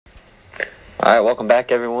All right, welcome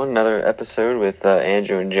back, everyone. Another episode with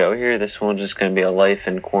Andrew and Joe here. This one's just going to be a life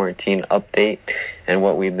and quarantine update and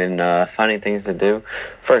what we've been finding things to do.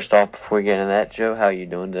 First off, before we get into that, Joe, how are you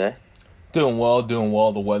doing today? Doing well.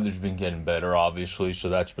 The weather's been getting better, obviously, so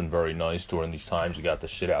that's been very nice during these times. You got to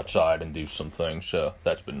sit outside and do some things, so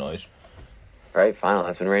that's been nice. Right,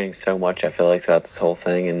 finally. It's been raining so much, I feel like, throughout this whole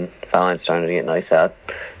thing, and finally it's starting to get nice out.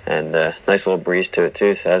 And nice little breeze to it,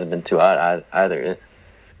 too, so it hasn't been too hot either.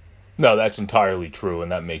 No, that's entirely true,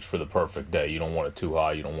 and that makes for the perfect day. You don't want it too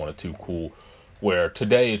hot, you don't want it too cool. Where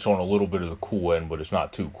today it's on a little bit of the cool end, but it's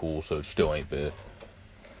not too cool, so it still ain't bad.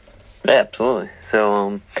 Yeah, absolutely.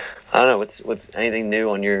 So, I don't know, what's anything new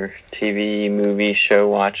on your TV, movie, show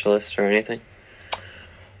watch list or anything?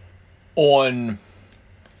 On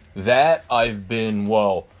that, I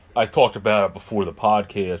talked about it before the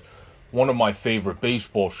podcast. One of my favorite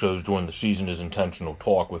baseball shows during the season is Intentional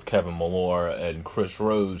Talk with Kevin Millar and Chris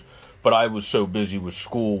Rose. But I was so busy with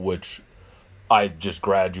school, which I just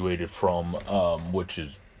graduated from, which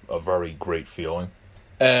is a very great feeling.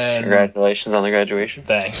 And congratulations on the graduation.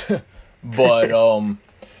 Thanks. But,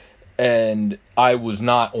 and I was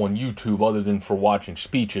not on YouTube other than for watching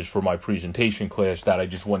speeches for my presentation class that I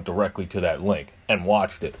just went directly to that link and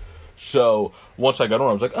watched it. So once I got on,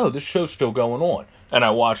 I was like, oh, this show's still going on. And I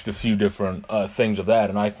watched a few different things of that,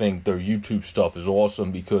 and I think their YouTube stuff is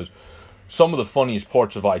awesome because some of the funniest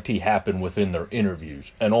parts of IT happen within their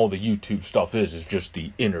interviews, and all the YouTube stuff is just the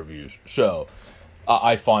interviews. So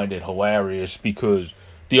I find it hilarious because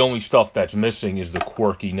the only stuff that's missing is the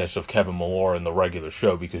quirkiness of Kevin Millar in the regular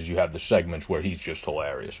show because you have the segments where he's just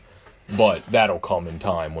hilarious. But that'll come in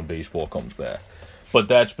time when baseball comes back. But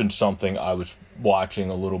that's been something I was watching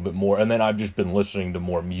a little bit more. And then I've just been listening to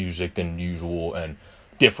more music than usual and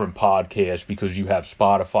different podcasts because you have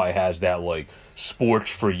Spotify has that, like,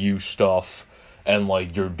 sports for you stuff and,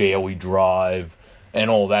 like, your daily drive and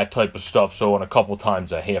all that type of stuff. So on a couple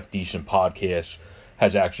times a half-decent podcast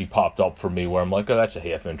has actually popped up for me where I'm like, oh, that's a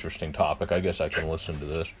half-interesting topic. I guess I can listen to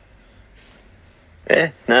this.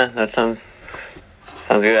 Yeah, no, that sounds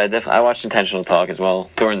good. I watched Intentional Talk as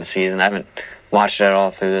well during the season. I haven't watched it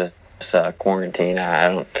all through this quarantine.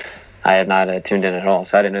 I have not tuned in at all,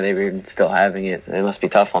 so I didn't know they were still having it. It must be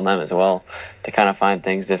tough on them as well to kind of find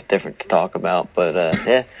things different to talk about. But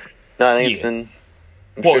yeah, no, I think it's been.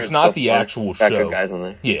 It's not the actual show. Good guys on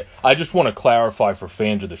there. Yeah, I just want to clarify for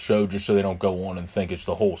fans of the show, just so they don't go on and think it's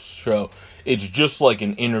the whole show. It's just like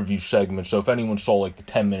an interview segment. So if anyone saw like the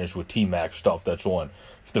 10 Minutes with T-Mac stuff that's on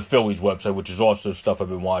the Phillies website, which is also stuff I've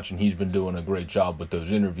been watching, he's been doing a great job with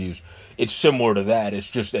those interviews. It's similar to that. It's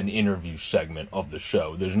just an interview segment of the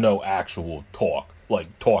show. There's no actual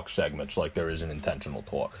talk segments like there is an Intentional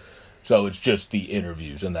Talk. So it's just the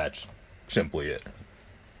interviews, and that's simply it.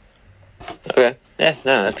 Okay. Yeah,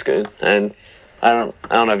 no, that's good. And I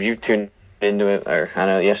don't know if you've tuned into it, or I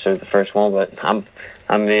know yesterday was the first one, but I'm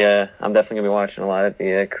definitely gonna be watching a lot of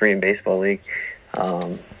the Korean Baseball League.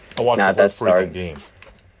 I watched the whole freaking game.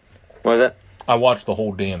 What was it? I watched the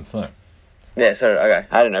whole damn thing. Yeah, so okay.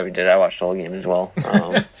 I didn't know if you did. I watched the whole game as well.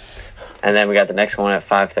 And then we got the next one at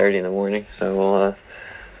 5:30 in the morning. So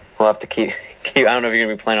we'll have to keep. I don't know if you're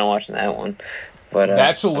gonna be planning on watching that one. But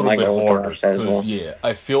that's a little bit harder because, well. Yeah,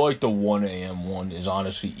 I feel like the 1 a.m. one is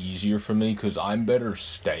honestly easier for me because I'm better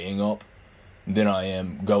staying up than I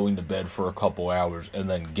am going to bed for a couple hours and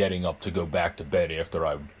then getting up to go back to bed after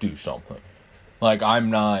I do something. Like, I'm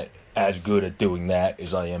not as good at doing that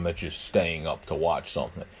as I am at just staying up to watch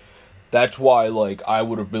something. That's why, like, I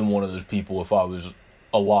would have been one of those people if I was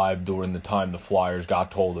alive during the time the Flyers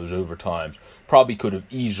got to all those overtimes. Probably could have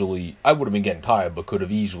easily, I would have been getting tired, but could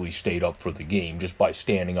have easily stayed up for the game just by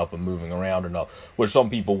standing up and moving around enough, where some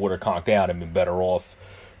people would have conked out and been better off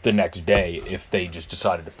the next day if they just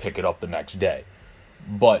decided to pick it up the next day.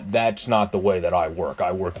 But that's not the way that I work.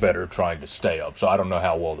 I work better trying to stay up, so I don't know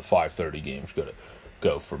how well the 5:30 game's going to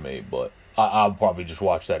go for me, but I'll probably just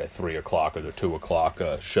watch that at 3 o'clock or the 2 o'clock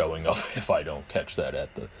showing up if I don't catch that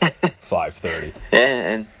at the 5:30. Yeah,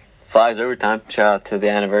 and Flyers overtime. Shout out to the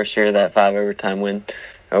anniversary of that 5 overtime win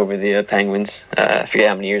over the Penguins. I forget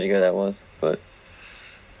how many years ago that was, but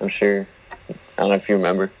I'm sure. I don't know if you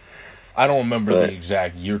remember. I don't remember the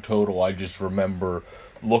exact year total. I just remember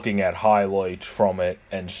looking at highlights from it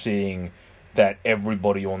and seeing that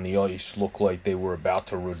everybody on the ice looked like they were about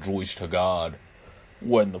to rejoice to God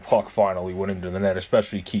when the puck finally went into the net,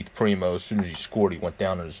 especially Keith Primo. As soon as he scored, he went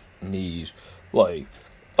down on his knees. Like,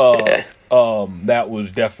 that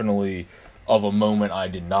was definitely of a moment I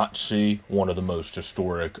did not see. One of the most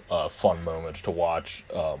historic, fun moments to watch,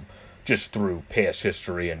 just through past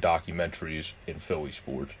history and documentaries in Philly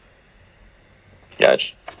sports.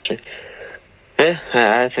 Gotcha. Yeah,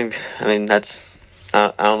 I think. I mean, that's.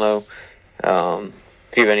 I don't know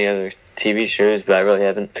if you have any other TV shows, but I really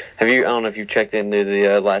haven't. Have you? I don't know if you checked into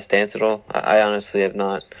the Last Dance at all. I honestly have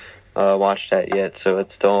not watched that yet, so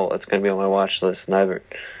it's going to be on my watch list. And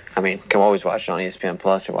can always watch it on ESPN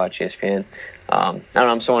Plus or watch ESPN. I don't know.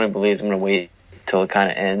 I'm someone who believes I'm going to wait till it kind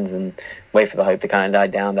of ends and wait for the hype to kind of die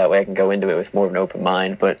down. That way, I can go into it with more of an open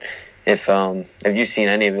mind. But if you've seen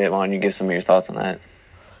any of it, why don't you give some of your thoughts on that?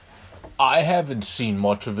 I haven't seen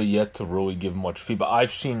much of it yet to really give much feedback.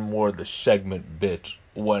 I've seen more of the segment bits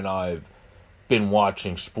when I've been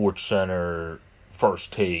watching SportsCenter,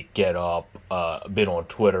 First Take, Get Up, been on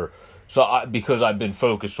Twitter. So because I've been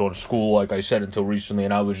focused on school, like I said, until recently,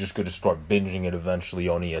 and I was just going to start binging it eventually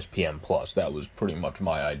on ESPN Plus. That was pretty much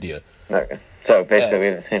my idea. Okay. So basically, we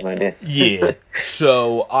have the same idea. Yeah.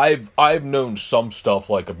 So I've known some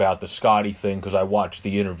stuff like about the Scottie thing because I watched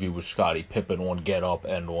the interview with Scottie Pippen on Get Up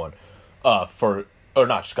and on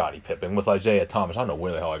not Scottie Pippen, with Isaiah Thomas. I don't know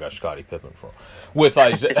where the hell I got Scottie Pippen from. With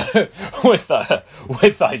Isaiah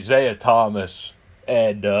with Isaiah Thomas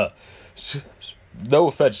and no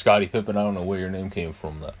offense, Scottie Pippen. I don't know where your name came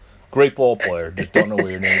from. Though. Great ball player, just don't know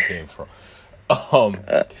where your name came from.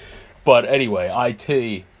 But anyway,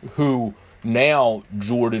 IT, who now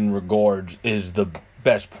Jordan regards is the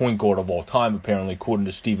best point guard of all time, apparently, according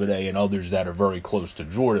to Stephen A. and others that are very close to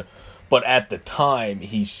Jordan. But at the time,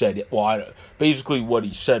 he said, basically what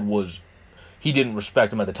he said was he didn't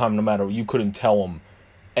respect him at the time, no matter, you couldn't tell him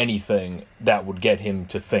anything that would get him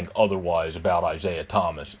to think otherwise about Isaiah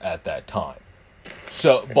Thomas at that time.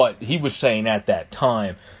 So, but he was saying at that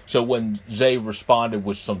time, so when Zay responded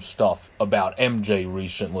with some stuff about MJ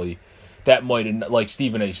recently, that might have, like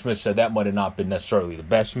Stephen A. Smith said, that might have not been necessarily the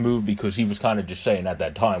best move because he was kind of just saying at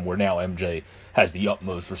that time where now MJ has the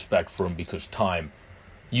utmost respect for him because time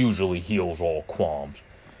usually heals all qualms.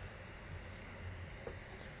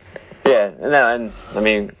 Yeah, no, and I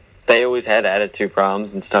mean, they always had attitude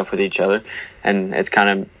problems and stuff with each other, and it's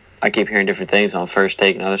kind of, I keep hearing different things on First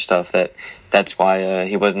Take and other stuff that's why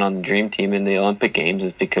he wasn't on the Dream Team in the Olympic Games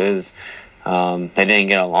is because they didn't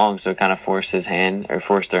get along, so it kind of forced their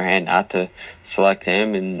hand not to select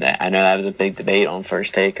him, and I know that was a big debate on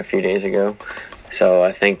First Take a few days ago. So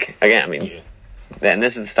I think, again, and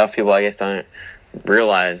this is the stuff people, I guess, don't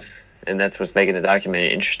realize, and that's what's making the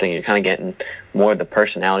documentary interesting. You're kind of getting more of the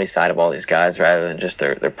personality side of all these guys rather than just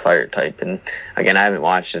their player type. And again, I haven't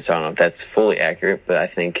watched it, so I don't know if that's fully accurate, but I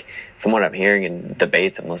think from what I'm hearing in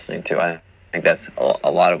debates I'm listening to, I think that's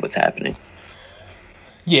a lot of what's happening.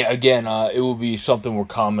 Yeah, again, it will be something we'll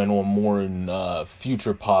comment on more in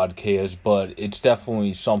future podcasts, but it's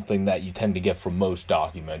definitely something that you tend to get from most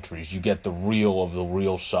documentaries. You get the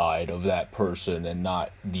real side of that person and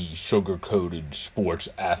not the sugar-coated sports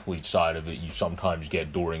athlete side of it you sometimes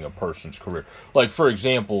get during a person's career. Like, for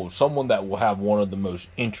example, someone that will have one of the most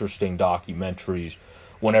interesting documentaries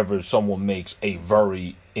whenever someone makes a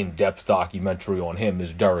very in-depth documentary on him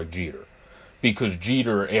is Derek Jeter. Because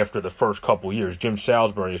Jeter, after the first couple years, Jim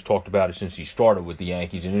Salisbury has talked about it since he started with the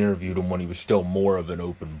Yankees and interviewed him when he was still more of an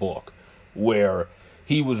open book, where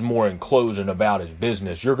he was more enclosing about his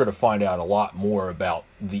business. You're going to find out a lot more about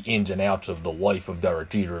the ins and outs of the life of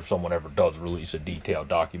Derek Jeter if someone ever does release a detailed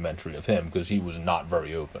documentary of him, because he was not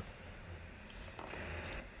very open.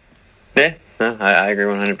 Yeah, no, I agree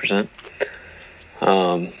 100%.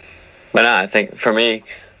 But no, I think for me,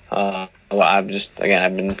 I've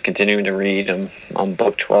been continuing to read. I'm on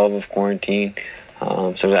book 12 of Quarantine.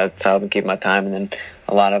 So that's how I've been keeping my time. And then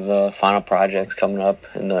a lot of final projects coming up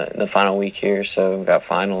in the final week here. So we've got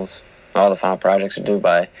finals. All the final projects are due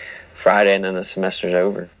by Friday, and then the semester's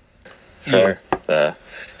over for the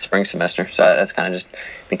spring semester. So that's kind of just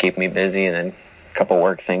been keeping me busy, and then a couple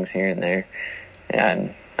work things here and there.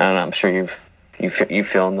 And I don't know, I'm sure you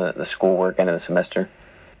feeling the schoolwork end of the semester.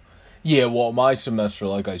 Yeah, well, my semester,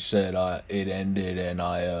 like I said, it ended and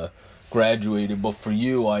I graduated. But for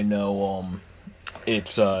you, I know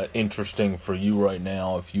it's interesting for you right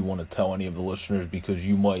now if you want to tell any of the listeners, because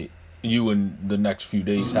you in the next few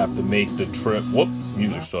days have to make the trip. Whoop!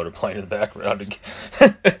 Music started playing in the background again.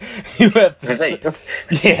 You have to.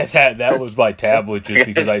 Yeah, that was my tablet just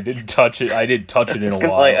because I didn't touch it. I didn't touch it in a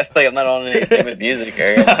while. I feel like I'm not on anything with music.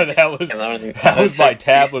 That was my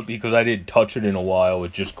tablet because I didn't touch it in a while.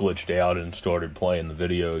 It just glitched out and started playing the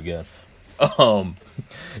video again.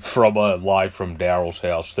 From a Live from Daryl's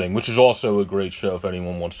House thing, which is also a great show if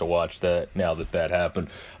anyone wants to watch that now that happened.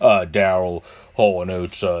 Daryl Hall and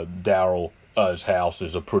Oates, Daryl's house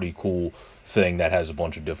is a pretty cool thing that has a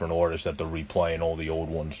bunch of different artists that they're replaying all the old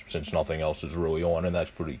ones since nothing else is really on, and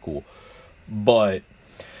that's pretty cool. But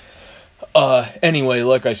Anyway,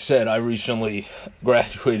 like I said, I recently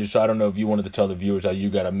graduated, so I don't know if you wanted to tell the viewers how you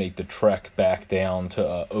got to make the trek back down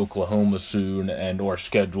to Oklahoma soon, and or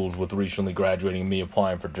schedules with recently graduating and me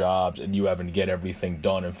applying for jobs, and you having to get everything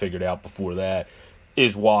done and figured out before that,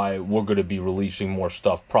 is why we're going to be releasing more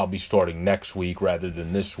stuff probably starting next week rather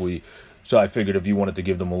than this week. So I figured if you wanted to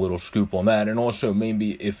give them a little scoop on that, and also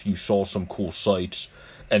maybe if you saw some cool sights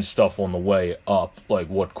and stuff on the way up, like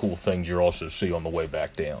what cool things you also see on the way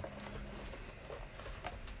back down.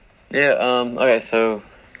 Yeah, okay, so,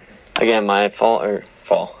 again, my fall,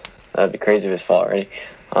 that'd be crazy if it's fall already.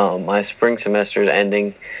 My spring semester is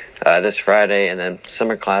ending this Friday, and then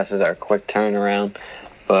summer classes are a quick turnaround,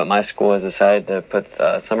 but my school has decided to put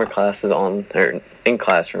summer classes in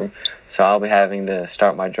classroom, so I'll be having to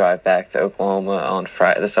start my drive back to Oklahoma on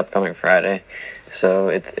this upcoming Friday. So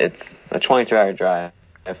it's a 22-hour drive,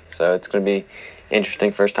 so it's going to be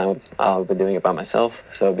interesting. First time I'll be doing it by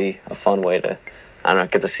myself, so it'll be a fun way to, I don't know,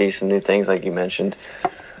 get to see some new things like you mentioned.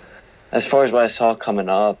 As far as what I saw coming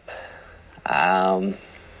up, I'll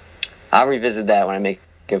revisit that when I make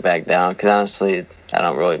it back down, because honestly, I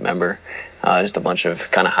don't really remember. Just a bunch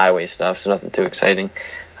of kind of highway stuff, so nothing too exciting.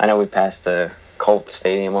 I know we passed the Colts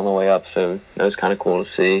Stadium on the way up, so that was kind of cool to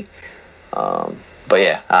see. But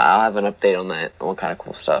yeah, I'll have an update on that, on what kind of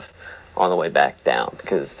cool stuff on the way back down,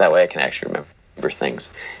 because that way I can actually remember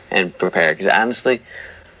things and prepare. Because honestly,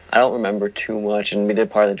 I don't remember too much, and we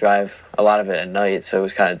did part of the drive, a lot of it at night, so it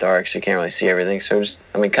was kind of dark, so you can't really see everything. So just,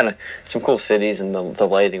 kind of some cool cities, and the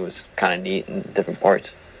lighting was kind of neat in different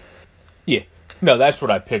parts. Yeah, no, that's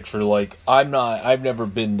what I picture. Like, I've never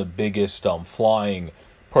been the biggest flying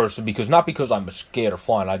person, not because I'm scared of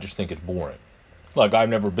flying, I just think it's boring. Like, I've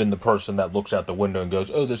never been the person that looks out the window and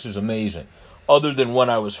goes, oh, this is amazing. Other than when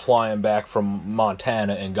I was flying back from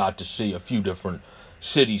Montana and got to see a few different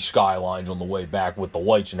city skylines on the way back with the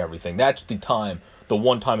lights and everything. That's the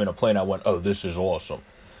one time in a plane I went, oh, this is awesome.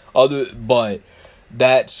 But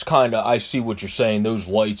that's kind of, I see what you're saying, those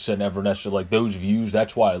lights and Everness, like those views,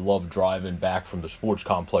 that's why I love driving back from the sports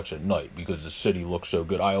complex at night, because the city looks so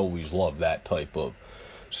good. I always love that type of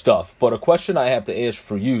stuff. But a question I have to ask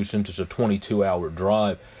for you, since it's a 22-hour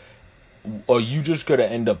drive, are you just going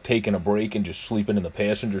to end up taking a break and just sleeping in the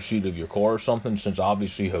passenger seat of your car or something, since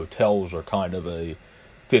obviously hotels are kind of a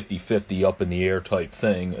 50-50 up in the air type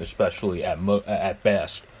thing, especially at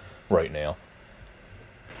best right now?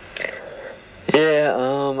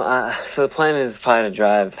 Yeah, so the plan is probably to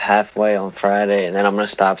drive halfway on Friday, and then I'm going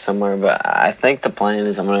to stop somewhere, but I think the plan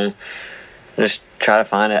is I'm going to just try to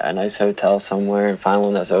find a nice hotel somewhere and find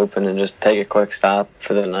one that's open and just take a quick stop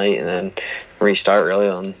for the night and then restart really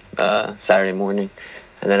on Saturday morning,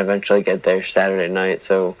 and then eventually get there Saturday night.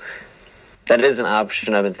 So that is an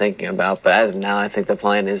option I've been thinking about, but as of now, I think the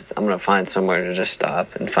plan is I'm going to find somewhere to just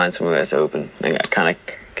stop and find somewhere that's open and I kind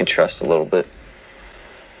of can trust a little bit.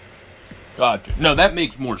 Gotcha. No, that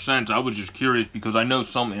makes more sense. I was just curious because I know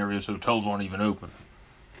some areas hotels aren't even open.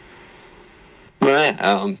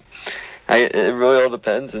 Right. It really all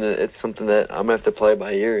depends, and it's something that I'm going to have to play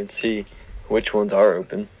by ear and see which ones are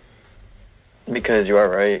open. Because you are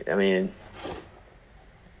right. I mean,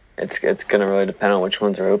 it's going to really depend on which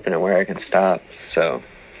ones are open and where I can stop. So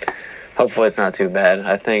hopefully it's not too bad.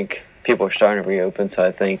 I think people are starting to reopen, so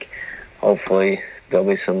I think hopefully there'll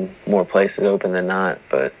be some more places open than not.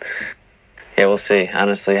 But yeah, we'll see.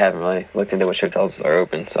 Honestly, I haven't really looked into which hotels are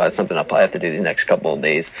open, so that's something I'll probably have to do these next couple of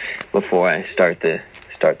days before I start the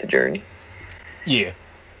journey. Yeah.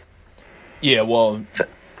 Yeah, well,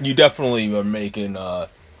 you definitely are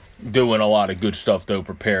doing a lot of good stuff, though,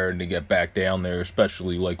 preparing to get back down there,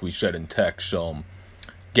 especially, like we said in text,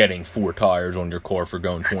 getting 4 tires on your car for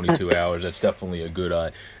going 22 hours. That's definitely a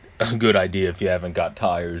good idea if you haven't got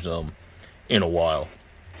tires in a while.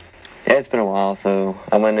 Yeah, it's been a while, so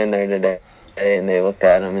I went in there today, and they looked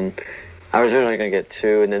at them, and I was originally going to get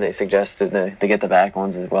 2, and then they suggested to get the back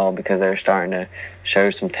ones as well because they were starting to show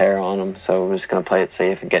some tear on them, so we're just going to play it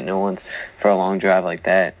safe and get new ones for a long drive like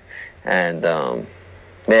that. And,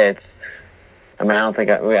 yeah, I don't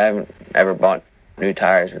think we haven't ever bought new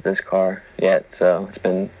tires with this car yet, so it's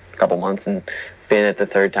been a couple months, and being at the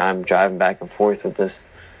 3rd time driving back and forth with this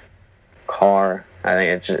car, I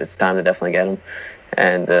think it's time to definitely get them.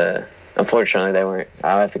 And, unfortunately, they weren't.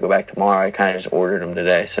 I'll have to go back tomorrow. I kind of just ordered them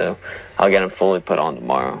today, so I'll get them fully put on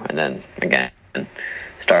tomorrow, and then again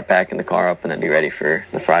start packing the car up and then be ready for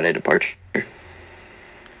the Friday departure.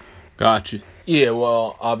 Gotcha. Yeah,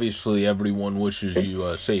 well, obviously everyone wishes you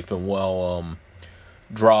a safe and well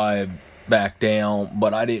drive back down,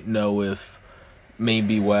 but I didn't know if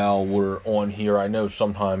maybe while we're on here, I know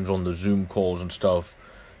sometimes on the Zoom calls and stuff,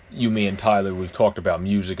 you, me, and Tyler, we've talked about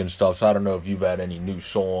music and stuff, so I don't know if you've had any new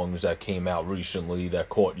songs that came out recently that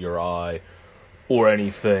caught your eye, or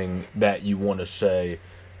anything that you want to say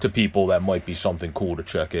to people that might be something cool to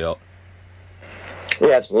check out.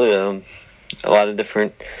 Yeah, absolutely. A lot of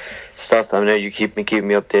different stuff. I know you keep me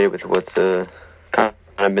updated with what's kind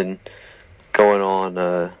of been going on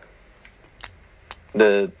the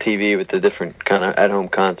TV with the different kind of at-home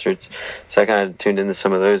concerts. So I kind of tuned into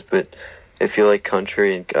some of those. But if you like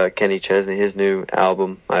country and Kenny Chesney, his new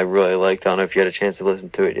album, I really liked. I don't know if you had a chance to listen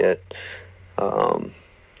to it yet.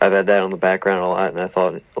 I've had that on the background a lot, and I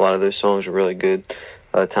thought a lot of those songs were really good.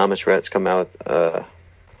 Thomas Rhett's come out with,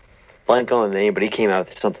 blank on the name, but he came out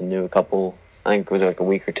with something new I think it was like a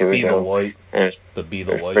week or two ago. Be the Light. And the Be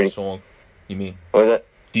the Light song, you mean? What was that?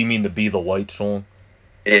 Do you mean the Be the Light song?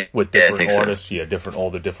 Yeah. With different artists? So. Yeah, all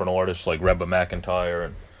the different artists, like Reba McEntire.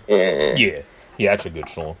 And Yeah, that's a good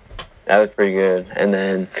song. That was pretty good. And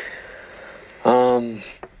then,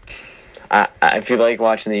 if you like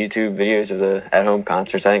watching the YouTube videos of the at-home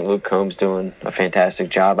concerts, I think Luke Combs doing a fantastic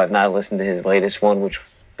job. I've not listened to his latest one, which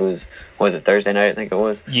was it Thursday night? I think it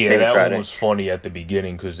was. Yeah, maybe that Friday. one was funny at the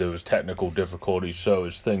beginning because there was technical difficulties, so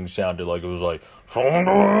his thing sounded like it was like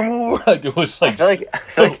it was like. I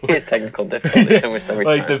feel like he has technical difficulties almost every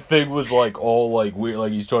like time. the thing was like all like weird.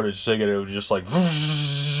 Like he started singing, it was just like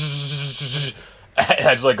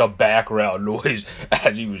as like a background noise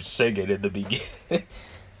as he was singing in the beginning.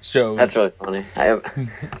 So that's really funny.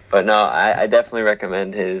 But no, I definitely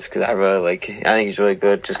recommend his because I really like. I think he's really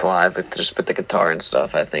good just live with the guitar and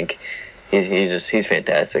stuff. I think he's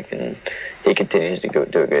fantastic and he continues to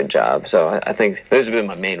do a good job. So I think those have been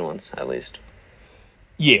my main ones at least.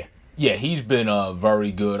 Yeah, he's been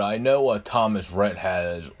very good. I know Thomas Rhett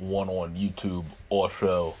has one on YouTube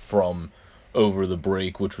also from over the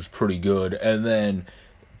break, which was pretty good. And then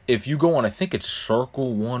if you go on, I think it's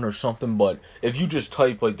Circle One or something, but if you just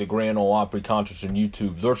type like the Grand Ole Opry concerts on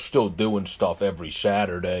YouTube, they're still doing stuff every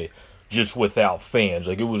Saturday, just without fans.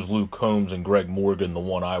 Like it was Luke Combs and Greg Morgan, the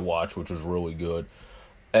one I watched, which was really good.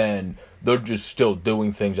 And they're just still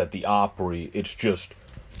doing things at the Opry. It's just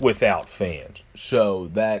without fans. So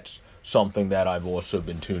that's something that I've also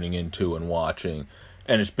been tuning into and watching.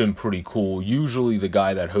 And it's been pretty cool. Usually the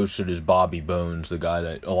guy that hosted is Bobby Bones, the guy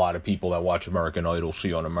that a lot of people that watch American Idol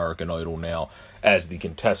see on American Idol now as the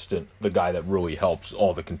contestant, the guy that really helps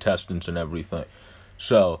all the contestants and everything.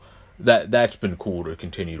 So that's been cool to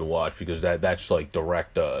continue to watch because that's like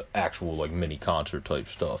direct, actual like mini concert type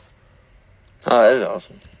stuff. Oh, that is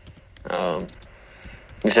awesome.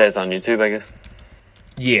 You said it's on YouTube, I guess?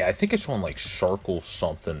 Yeah, I think it's on like Circle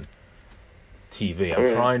something TV. I'm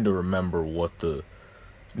trying to remember what the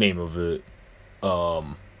name of it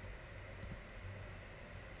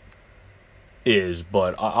is,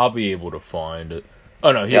 but I'll be able to find it.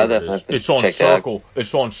 Oh no, here it is. It's on Circle.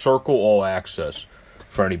 It's on Circle All Access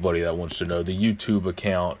for anybody that wants to know. The YouTube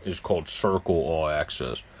account is called Circle All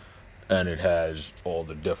Access, and it has all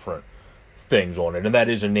the different things on it. And that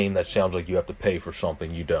is a name that sounds like you have to pay for something.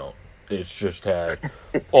 You don't. It's just had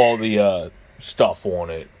all the stuff on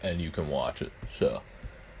it, and you can watch it. So.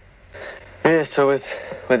 Yeah, so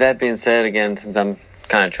with that being said, again, since I'm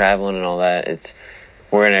kind of traveling and all that,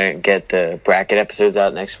 we're going to get the bracket episodes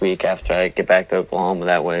out next week after I get back to Oklahoma.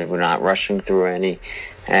 That way we're not rushing through any,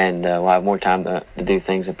 and we'll have more time to do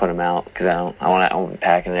things and put them out because I want to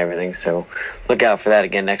unpack and everything. So look out for that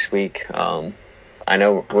again next week. I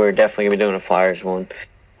know we're definitely going to be doing a Flyers one,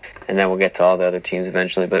 and then we'll get to all the other teams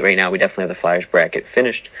eventually. But right now we definitely have the Flyers bracket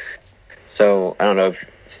finished. So I don't know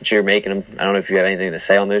since you're making them, I don't know if you have anything to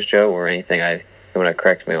say on those, Joe, or anything you want to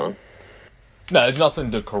correct me on. No, there's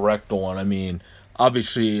nothing to correct on. I mean,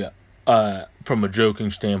 obviously, from a joking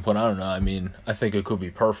standpoint, I don't know. I mean, I think it could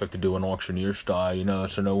be perfect to do an auctioneer style,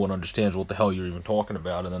 so no one understands what the hell you're even talking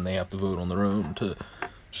about, and then they have to vote on their own to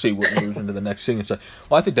see what moves into the next thing and say,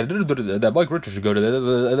 well, I think that Mike Richards should go to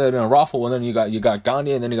the raffle, and then you got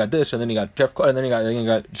Gagne, and then you got this, and then you got Jeff Carter, and then you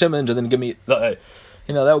got Simmons, and then give me, that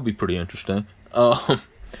would be pretty interesting.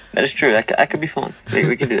 That is true. That could be fun.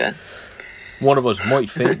 We could do that. One of us might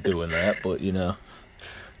faint doing that, but you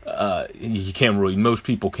can't really. Most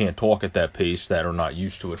people can't talk at that pace that are not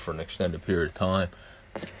used to it for an extended period of time.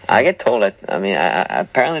 I get told.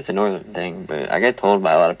 Apparently it's a northern thing, but I get told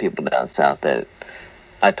by a lot of people down south that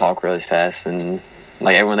I talk really fast, and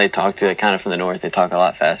like everyone they talk to, kind of from the north, they talk a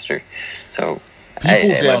lot faster. So.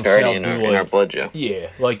 People down south in our blood, Joe. Yeah,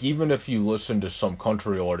 like even if you listen to some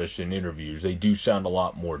country artists in interviews, they do sound a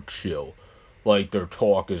lot more chill. Like their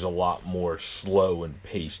talk is a lot more slow and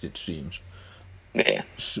paced, it seems. Yeah.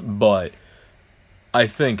 But I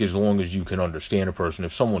think as long as you can understand a person,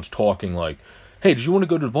 if someone's talking like hey, did you want to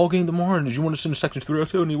go to the ball game tomorrow? And did you want to send to section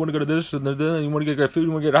 302? And you want to go to this? And then you want to get food?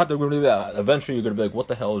 You want to get a hot dog? Eventually, you're going to be like, what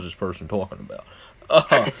the hell is this person talking about?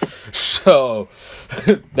 So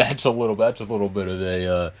that's a little bit of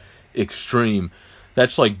a extreme.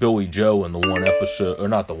 That's like Billy Joe in the one episode, or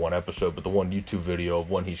not the one episode, but the one YouTube video of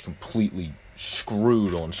when he's completely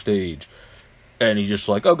screwed on stage. And he's just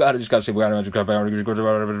like, oh God, I just got to say, and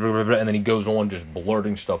then he goes on just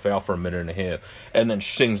blurting stuff out for a minute and a half, and then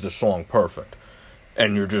sings the song perfect.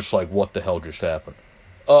 And you're just like, what the hell just happened?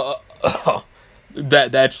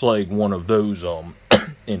 That's like one of those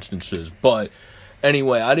instances. But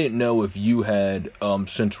anyway, I didn't know if you had,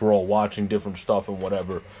 since we're all watching different stuff and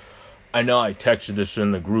whatever, I know I texted this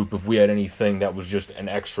in the group, if we had anything that was just an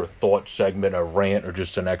extra thought segment, a rant, or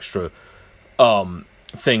just an extra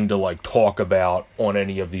thing to like talk about on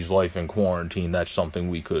any of these Life in Quarantine, that's something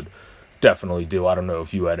we could definitely do. I don't know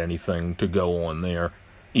if you had anything to go on there,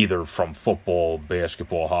 either from football,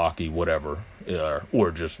 basketball, hockey, whatever,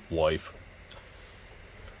 or just life.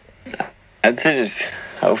 I'd say just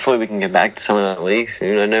hopefully we can get back to some of the leagues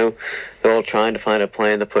soon. I know they're all trying to find a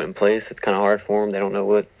plan to put in place. It's kind of hard for them. They don't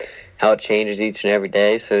know how it changes each and every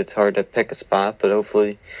day, so it's hard to pick a spot. But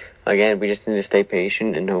hopefully, again, we just need to stay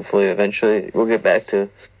patient, and hopefully eventually we'll get back to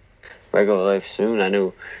regular life soon. I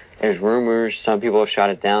know there's rumors. Some people have shot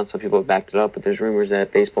it down. Some people have backed it up. But there's rumors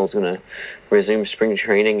that baseball's going to resume spring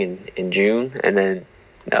training in June and then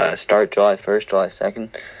start July 1st, July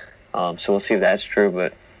 2nd. So we'll see if that's true.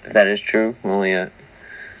 But if that is true, we're only a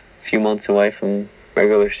few months away from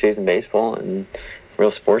regular season baseball and real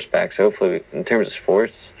sports back. So hopefully, in terms of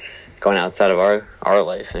sports, going outside of our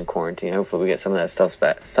life in quarantine, hopefully we get some of that stuff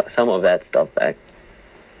back.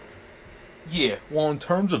 Yeah, well, in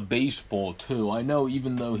terms of baseball, too, I know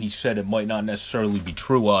even though he said it might not necessarily be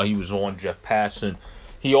true while he was on Jeff Passan,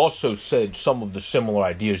 he also said some of the similar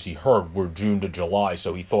ideas he heard were June to July,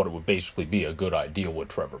 so he thought it would basically be a good idea what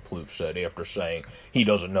Trevor Plouffe said after saying he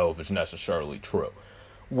doesn't know if it's necessarily true.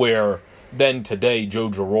 Where then today, Joe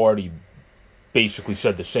Girardi basically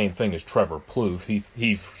said the same thing as Trevor Plouffe.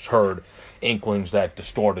 He's heard inklings that the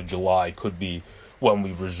start of July could be when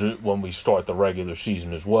we start the regular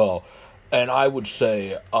season as well. And I would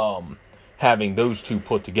say having those two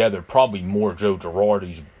put together, probably more Joe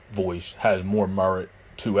Girardi's voice has more merit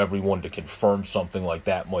to everyone to confirm something like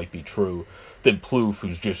that might be true than Plouffe,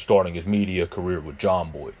 who's just starting his media career with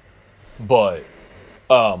John Boy. But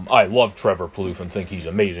I love Trevor Plouffe and think he's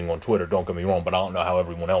amazing on Twitter, don't get me wrong, but I don't know how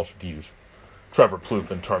everyone else views Trevor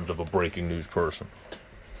Plouffe in terms of a breaking news person.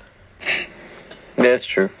 Yeah, that's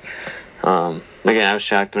true. Again, I was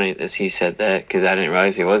shocked when he said that because I didn't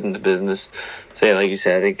realize he was in the business. So yeah, like you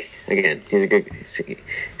said, I think again he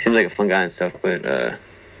seems like a fun guy and stuff. But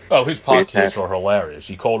his podcasts are hilarious.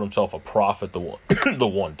 He called himself a prophet the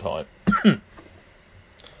one time.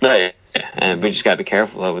 No, yeah, and we just gotta be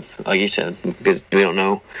careful with, like you said, because we don't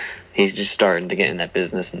know. He's just starting to get in that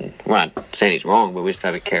business, and we're not saying he's wrong, but we just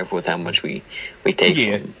gotta be careful with how much we take from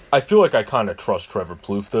him. I feel like I kind of trust Trevor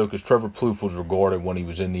Plouffe, though, because Trevor Plouffe was regarded when he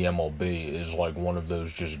was in the MLB as, like, one of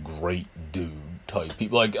those just great dude type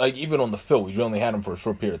people. Like even on the Phillies, we only had him for a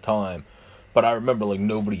short period of time, but I remember, like,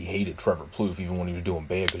 nobody hated Trevor Plouffe even when he was doing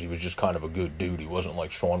bad, because he was just kind of a good dude. He wasn't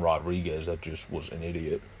like Sean Rodriguez that just was an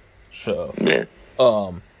idiot. So, yeah.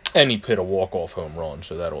 And he hit a walk-off home run,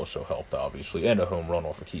 so that also helped, obviously. And a home run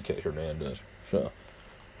off of Kike Hernandez. So,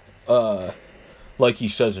 like he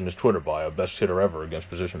says in his Twitter bio, best hitter ever against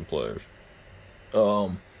position players.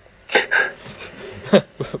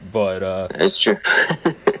 But, it's true.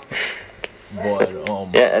 But,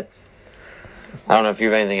 yeah, I don't know if you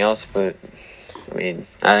have anything else, but, I mean,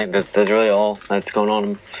 I think that's really all that's going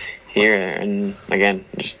on here. And, again,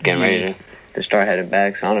 just getting ready to start heading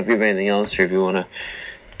back. So I don't know if you have anything else, or if you want to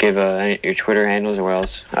give your Twitter handles or where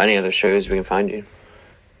else, any other shows we can find you.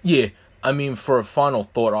 Yeah, I mean, for a final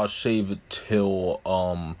thought, I'll save it till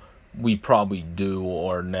we probably do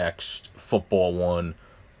our next football one.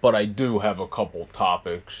 But I do have a couple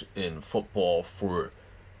topics in football for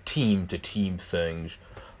team-to-team things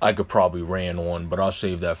I could probably rant on, but I'll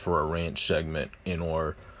save that for a rant segment in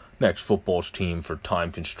our next football's team for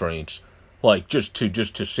time constraints. Like, just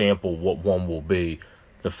to sample what one will be.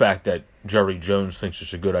 The fact that Jerry Jones thinks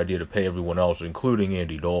it's a good idea to pay everyone else, including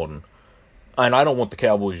Andy Dalton. And I don't want the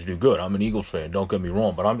Cowboys to do good. I'm an Eagles fan, don't get me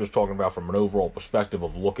wrong, but I'm just talking about from an overall perspective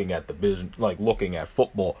of looking at the business, like looking at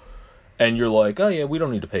football. And you're like, oh yeah, we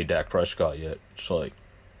don't need to pay Dak Prescott yet. It's like,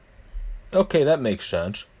 okay, that makes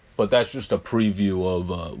sense. But that's just a preview of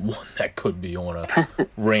one that could be on a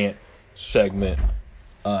rant segment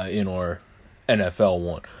in our NFL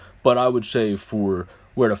one. But I would say for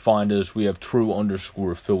where to find us. We have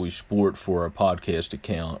True_Philly Sport for our podcast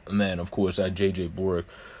account. And then, of course, at JJ Boric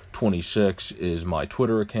 26 is my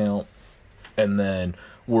Twitter account. And then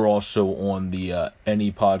we're also on the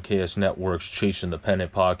Any Podcast Network's Chasing the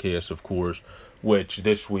Pennant podcast, of course, which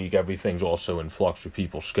this week everything's also in flux with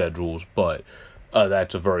people's schedules, but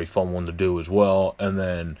that's a very fun one to do as well. And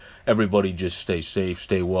then everybody just stay safe,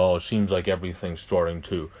 stay well. It seems like everything's starting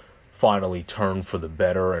to finally turn for the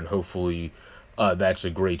better, and hopefully that's a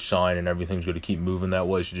great sign, and everything's going to keep moving that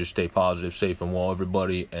way. So just stay positive, safe, and well,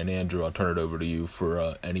 everybody. And Andrew, I'll turn it over to you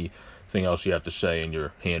for anything else you have to say in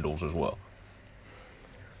your handles as well.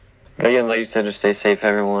 Again, like you said, just stay safe,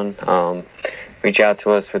 everyone. Reach out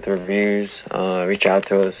to us with reviews. Reach out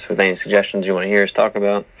to us with any suggestions you want to hear us talk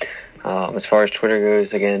about. As far as Twitter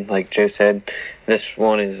goes, again, like Joe said, this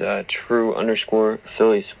one is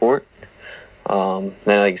True_Philly Sport. Then,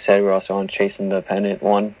 like you said, we're also on Chasing the Pennant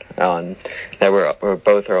one. That we're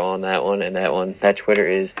both are on that one, and that Twitter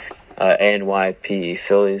is ANYP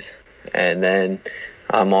Phillies. And then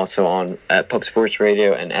I'm also on at Pub Sports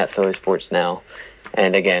Radio and at Philly Sports Now.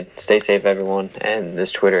 And again, stay safe, everyone. And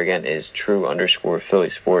this Twitter again is True_Philly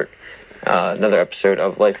Sport. Another episode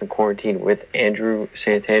of Life in Quarantine with Andrew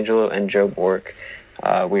Santangelo and Joe Boric.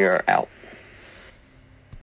 We are out.